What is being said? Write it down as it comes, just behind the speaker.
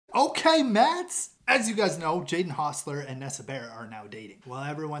Okay, Mads. As you guys know, Jaden Hossler and Nessa Bear are now dating. Well,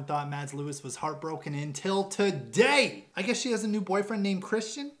 everyone thought Mads Lewis was heartbroken until today. I guess she has a new boyfriend named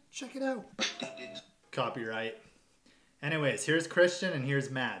Christian. Check it out. Copyright. Anyways, here's Christian and here's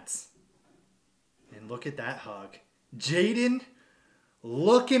Mads. And look at that hug. Jaden,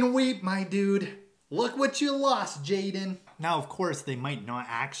 look and weep, my dude. Look what you lost, Jaden. Now, of course, they might not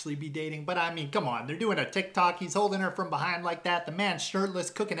actually be dating, but I mean, come on. They're doing a TikTok. He's holding her from behind like that. The man's shirtless,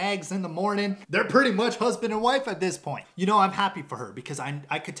 cooking eggs in the morning. They're pretty much husband and wife at this point. You know, I'm happy for her because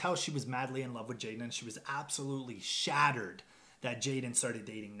I could tell she was madly in love with Jaden and she was absolutely shattered that Jaden started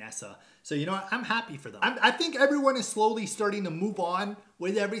dating Nessa. So, you know what? I'm happy for them. I think everyone is slowly starting to move on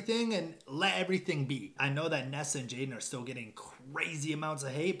with everything and let everything be. I know that Nessa and Jaden are still getting crazy amounts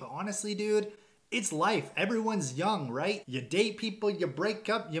of hate, but honestly, dude, it's life. Everyone's young, right? You date people, you break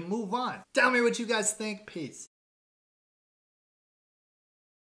up, you move on. Tell me what you guys think. Peace.